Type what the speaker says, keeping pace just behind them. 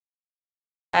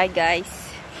Hi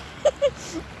guys.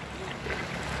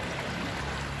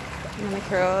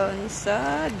 Namikaroon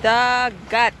sa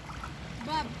dagat.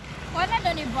 Bob, wala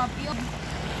na ni Bob yun.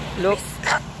 Look,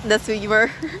 the swimmer.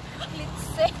 Let's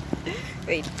say.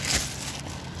 Wait.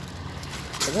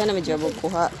 Tagahan na medyo abog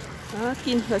kuha.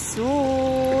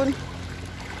 Kinhason.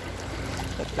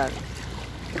 Wait lang.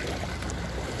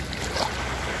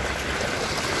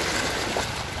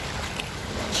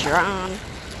 Charan.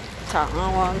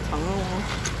 Tangawan.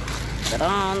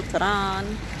 Taran.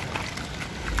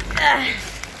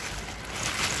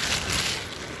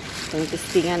 Ang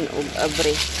testingan og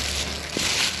abre.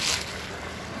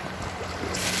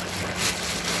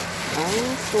 Ang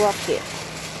suwake.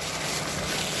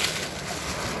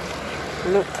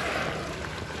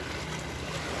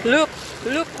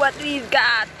 Look what we've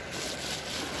got.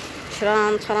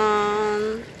 Charan.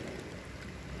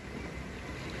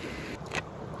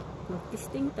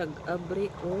 Magtisting tag abre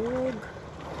og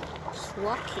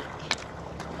suwake.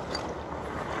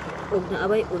 Og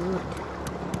naabay unod.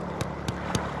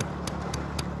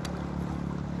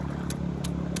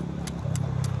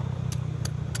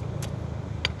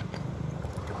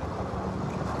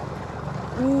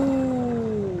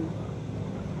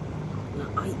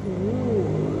 Naay unod.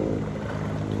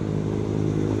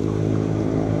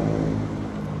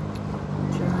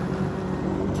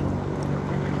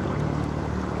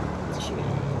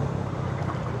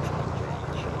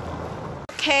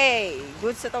 Okay,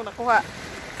 good sa itong nakuha.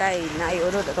 Kay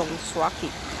naiunod itong suwake.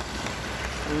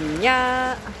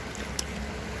 Nya.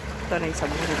 Ito na yung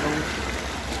sabon itong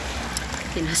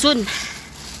Kinhason.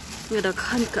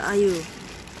 Ngadaghan kaayo.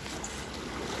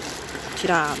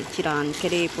 Chiran.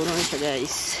 Kaya puno siya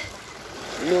guys.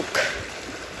 Look.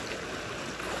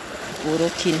 Puro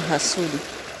Kinhason.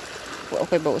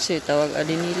 Okay ba uso yung tawag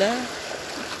alin nila?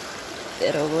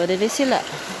 Pero wadali sila.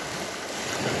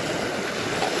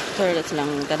 Pero that's lang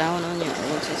tanawon niya.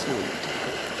 What's this one?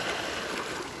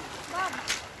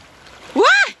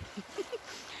 What?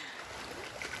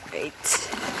 Wait.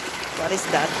 What is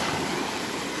that?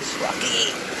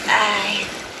 Suwake. Ay.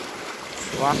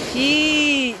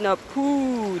 Suwake. Na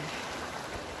food.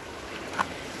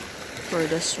 For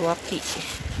the suwake.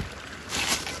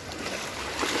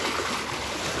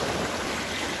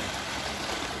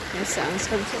 Nasaan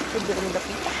sa food na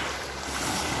nakita?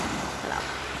 Wala.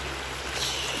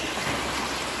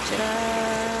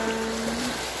 Charan.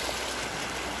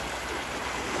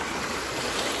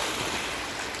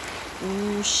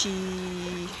 Ushi.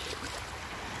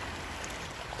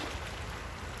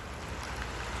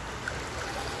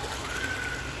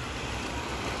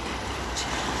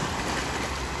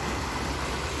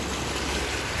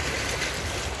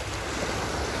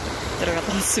 Pero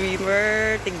katong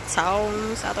swimmer,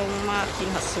 tig-sound sa atong mga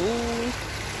Kinhason.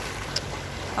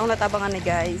 Ang natabangan ni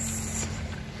guys.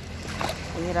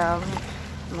 Hirang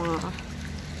mga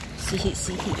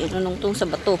sihi-sihi. Ano nung tong sa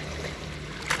bato.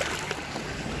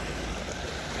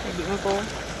 Hindi mo ko.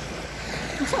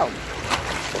 Masaw.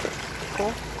 Ko.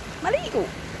 Maligo.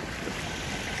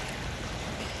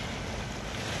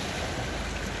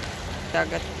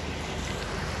 Dagat.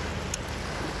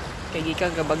 Kaya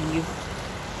gika gabagyo.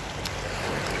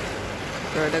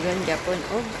 Pero dagan Japon.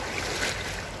 Oh.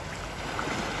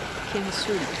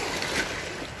 Kinhason.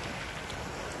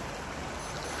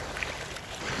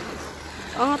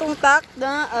 Ang atong tak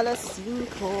na alas 5.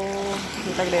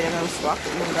 Ang taglay na ng suwake.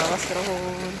 Ang gawas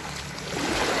rohon.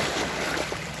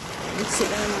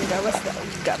 Sila ng gawas na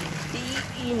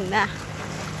gabi na.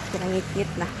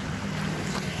 Pinangit-ngit na.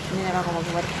 Hindi na ako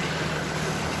magbuhat.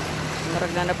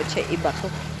 Maragna na pa siya iba to.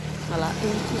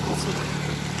 Malaking.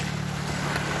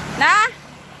 Na?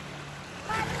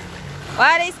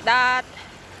 What is that?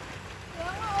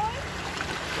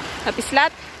 Napislat?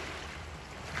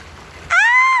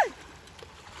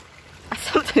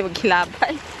 Asam tayo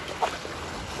maghilabay.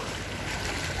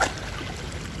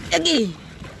 Yagi!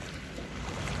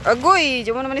 Agoy!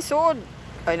 Diyan mo naman isuod.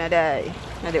 Ay, naday.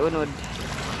 Naday unod.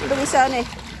 Ito isa na eh.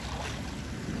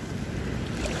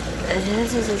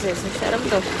 Sarap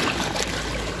to.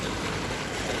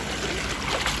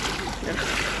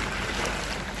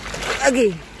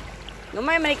 Agi!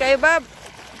 Lumay man kayo, Bob.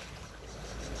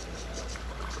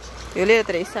 Yuli na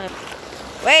tayo isa.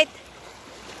 Wait!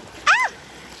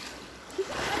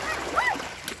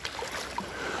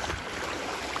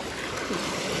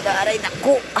 Daray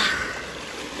dako.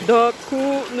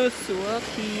 Dako no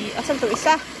suwake. Asan to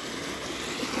isa?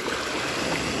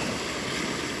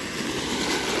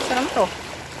 Saan to?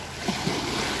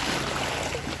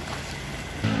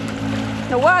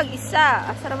 Nawag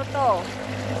isa. Asan mo to?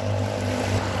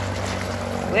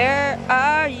 Where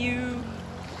are you?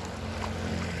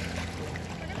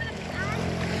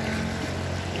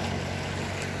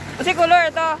 Kasi color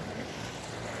ito.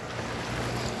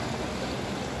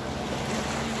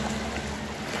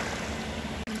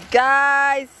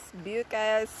 Guys, view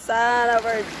kayo sun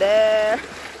over there.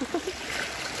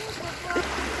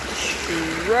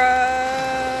 Run!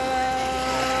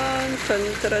 Tran,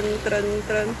 tran, tran,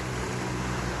 tran.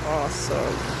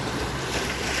 Awesome.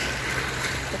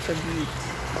 Such a beach.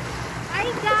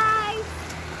 Hi guys!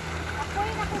 Ako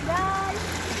guys!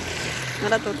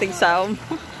 Naratuting sound.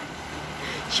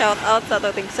 Shout out sa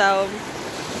tuting sound.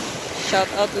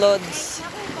 Shout out Lods.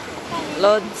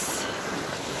 Lods.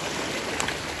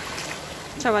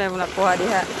 Sama na yung nakuha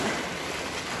diha.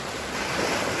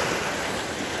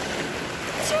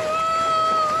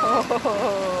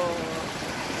 Oh,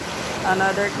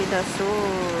 another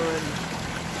Kinhason.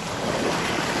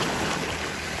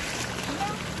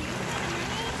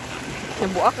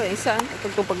 Nabuak ka isa.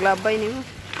 Itong paglabay niyo.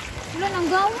 Wala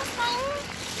nang gawas na yun.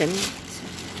 Ganyan.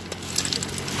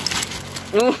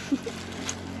 Oh.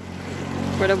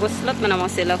 For the buslat man naman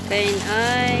sila pain.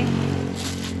 Ay.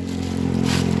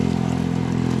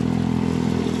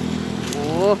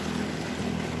 Oh.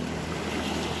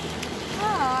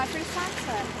 After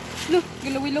sunset. Look,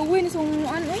 gilawi-lawi na sa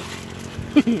umuan eh.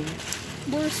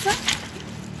 Bursa.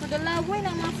 Kadalaway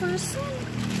ng mga person.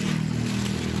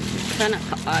 Sana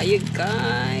kaayo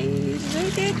guys.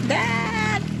 Look at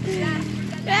that.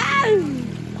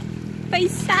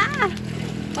 Paisa.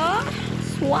 Oh,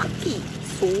 Suwake.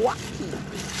 Suwake.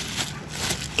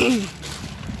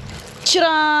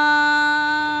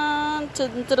 Tran!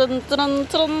 Tran, tran, tran,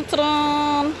 tran,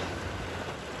 tran.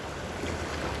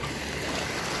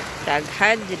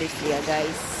 Daghan dito siya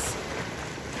guys.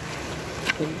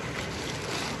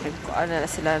 Nagkuan na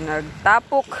sila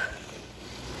nagtapok.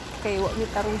 Kay wa mi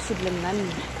tarong sudlanan.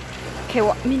 Kay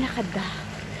wa mi nakada.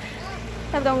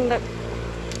 Sabdong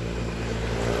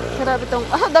grabe tong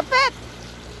dapet.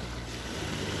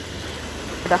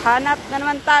 Hanap na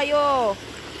naman tayo.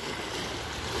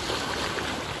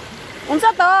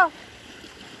 Unsa to?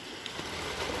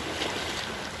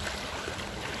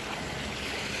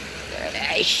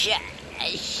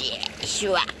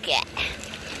 Suwake.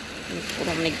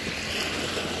 Kurang nig.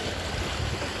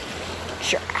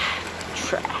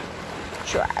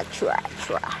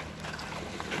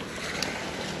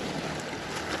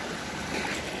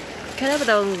 Kaya ba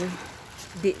tawang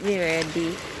di ni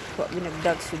ready? Huwag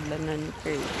binagdag sudlanan.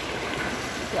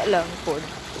 Kaya lang po.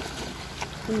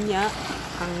 Kunya,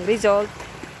 ang result.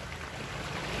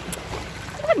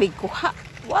 Ano may kuha?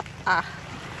 What ah?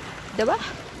 Diba?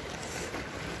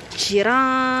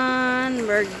 Chiran!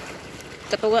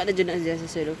 Katuwa na dyan na dyan sa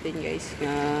cellophane guys.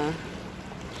 Nga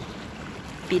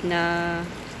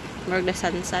marag na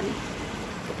sansan.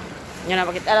 Yan na,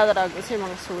 bakit alam na gusto yung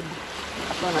mga sud.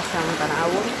 Ako na siyang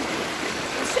tanawon.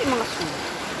 Gusto yung mga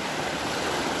sud.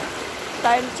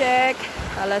 Time check.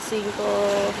 Alas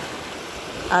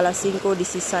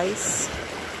 5:16.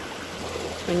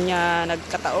 Kanya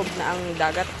nagkataob na ang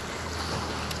dagat.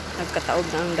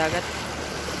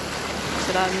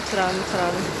 Sarang.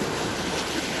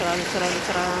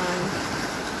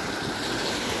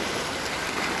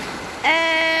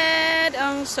 And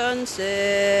ang sunset.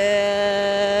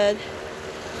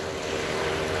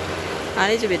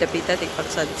 Ani sa bida-pita pag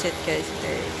sunset guys.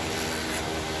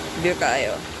 View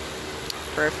kaayo.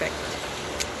 Perfect.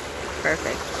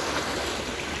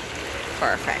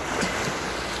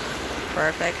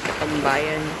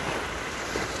 Pambayan.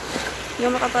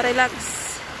 Yung makaparelax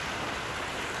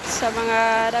sa mga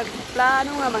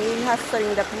nagplano nga manginhas sa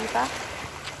yung dapita.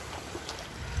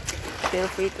 Feel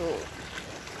free to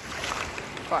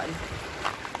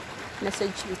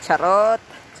message me. Charot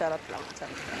lang.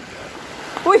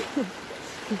 Uy!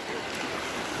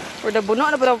 For the buno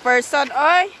na po ng person.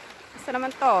 Oy! Isa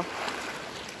naman to.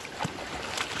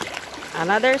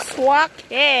 Another Suwake!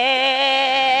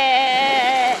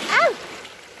 Ow!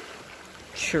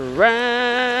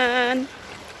 Charan!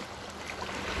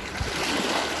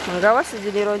 Ang gawas sa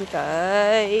Juniron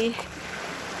kay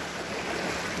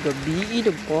gabi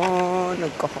na ba?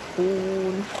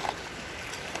 Nagkakakun.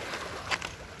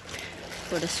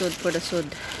 For the sud.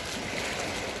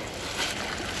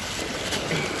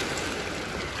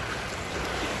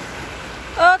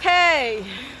 Okay!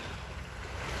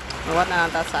 Mawat na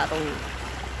lang sa atong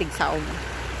tigsaom.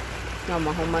 Nga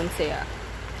mahuman siya.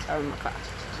 Or maka.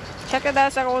 Check it out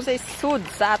sa kung sa sud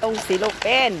sa atong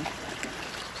silopen.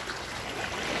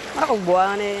 Mara kong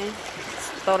buwan eh.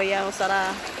 Storya ko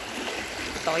sara.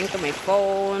 Talking to my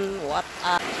phone. What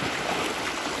up?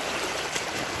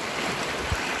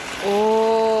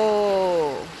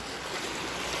 Oh.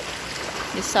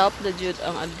 Nisap na jud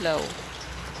ang adlaw.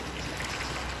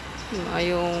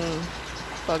 Ayong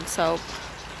Pag sa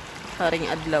haring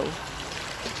adlaw.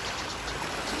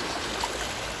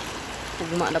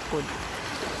 Ugma na pod.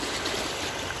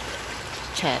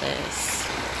 Chares.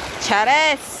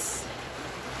 Chares!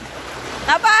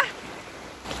 Apa?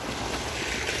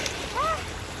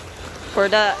 For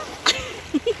the...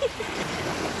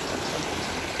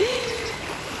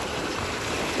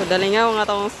 Padalingaw nga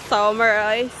itong summer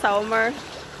ay. Summer.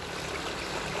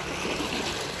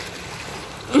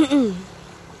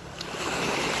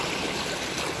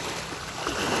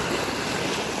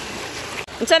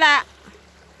 Unsa na?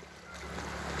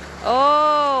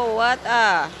 Oh, what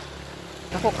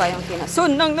Ako kayang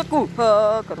Kinhason nang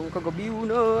nakuha. Karong kagabiw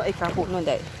na. Ay, kapo nun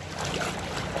dahil.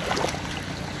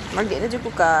 Magdi na dyan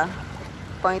ko ka.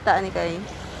 Pangitaan ni kay.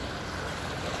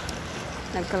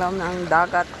 Nagkalaw na ang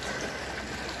dagat.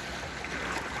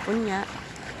 Unya.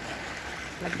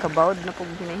 Nagkabawd na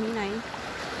pong hinahinay.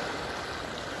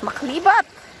 Maklibat!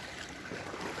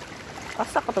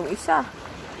 Pasak ko itong isa.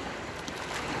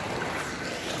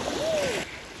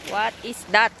 What is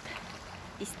that?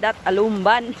 Is that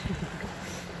alumban?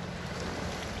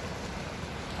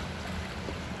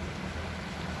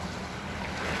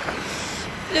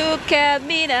 Look at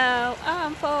me now,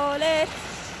 I'm falling.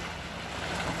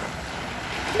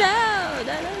 Now,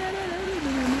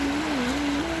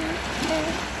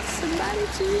 somebody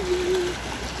to me.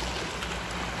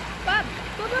 Bob,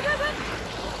 go.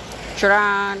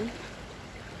 Charan.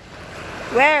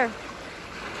 Where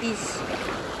is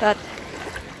that?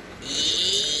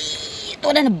 Ito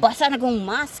na, nabasa na kong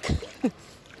mask.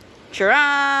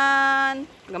 Charan!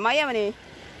 Gamaya man eh.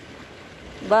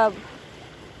 Bob.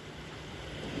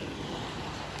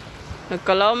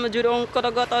 Nagkalam na dyan ang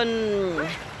kadagatan.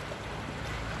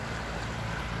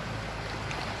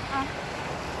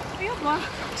 Ayaw ba?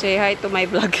 Say hi to my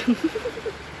vlog.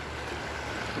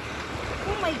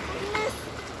 Oh my goodness.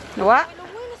 Nawa?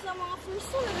 Laway na sa mga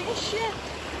person. Ay, shit.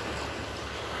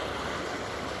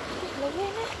 Laway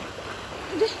na.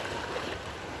 Hindi.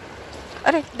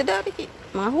 Aray, dadari.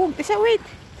 Mga hug. Tisa, wait.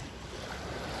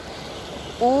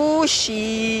 Oh,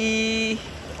 she.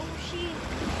 Oh, shit.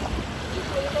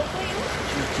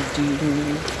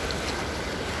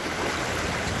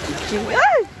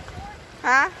 Ay!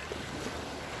 Ha?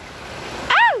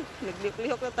 Ay!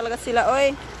 Naglihok na talaga sila,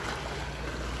 oy.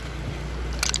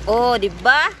 Oh, di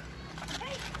ba?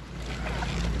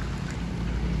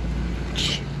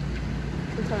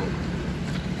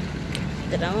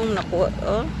 Tignan mo nakuha,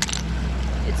 oh.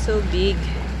 It's so big.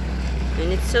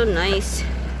 And it's so nice.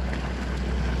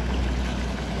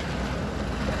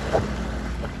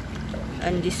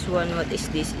 And this one, what is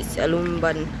this? It's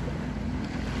alumban.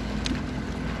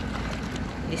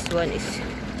 This one is,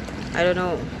 I don't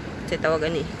know. Sa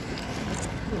tawagan eh.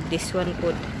 This one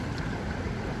put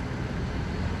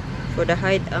for the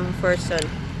hide ang person.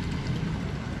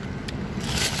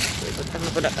 Ibutang na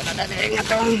po na nga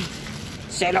itong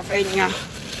cellophane nga.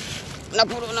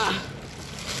 Napuro na.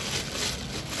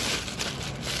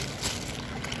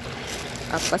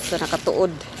 Apas na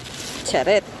nakatuod.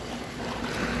 Charet.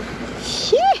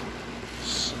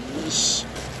 Sheesh.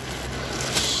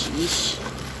 Sheesh.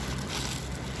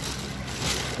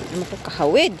 Ano ko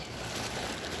kahawid?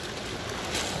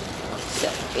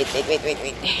 So, wait.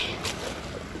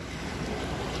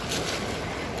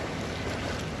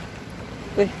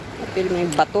 Uy, napil mo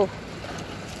yung bato.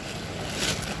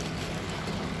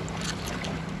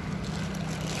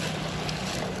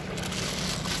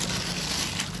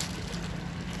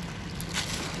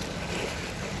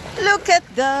 Look at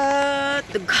that!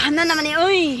 Dughanan naman eh,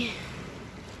 uy!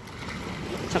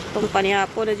 Saktong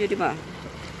panihapo na dyan, di ba?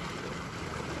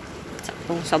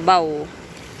 Saktong sabaw.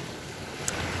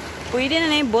 Pwede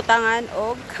na yung butangan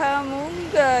o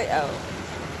kamunggay. Oh.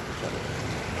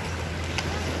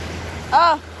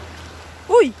 Ah!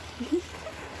 Uy!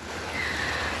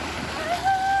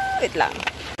 Wait lang.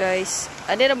 Guys,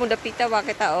 ano na mong dapita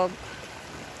bakit og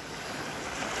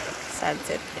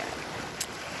sunset yan.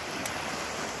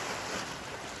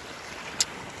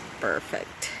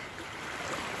 Perfect.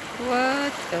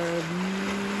 What a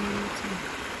beauty.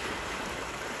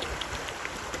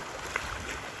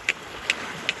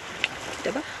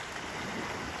 Diba?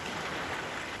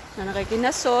 Na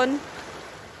nakikinason.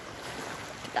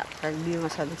 Nag-view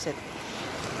nga sunset.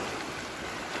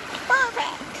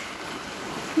 Perfect!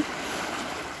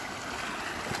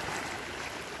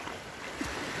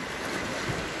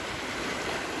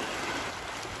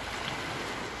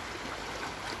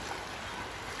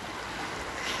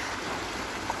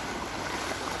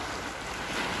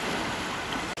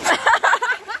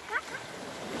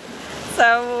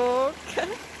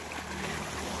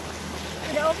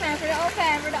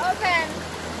 For the open.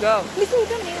 Go. Listen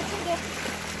to me.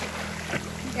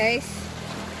 Guys.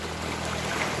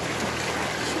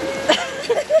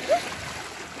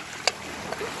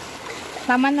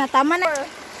 Tama na, tama na.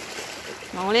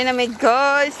 Mahuli na may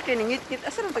guys. Kiningit-ngit.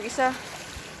 Asa na pag-isa?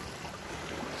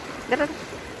 Dara.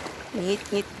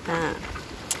 Ngit-ngit. Ah.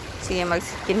 Sige,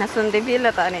 mag-Kinhason reveal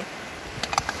na ta ni.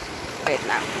 Wait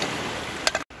lang.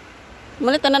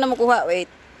 Mulit na makuha. Wait.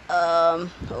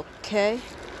 Okay.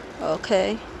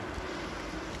 Okay.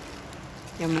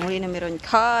 Yung mahuli na meron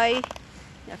kay.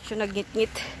 Action nag-ngit-ngit.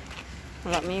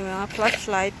 Wala may mga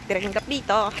flashlight. Piringgap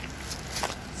dito.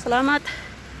 Salamat.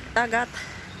 Dagat.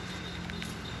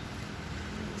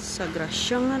 Sa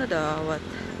grasyang na dawat.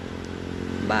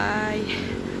 Bye.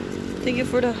 Thank you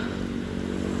for the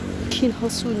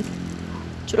Kinhason.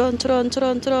 Churon, churon,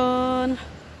 churon, churon.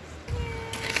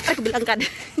 Ay, kabilangkan.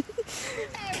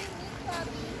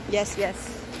 Yes, yes.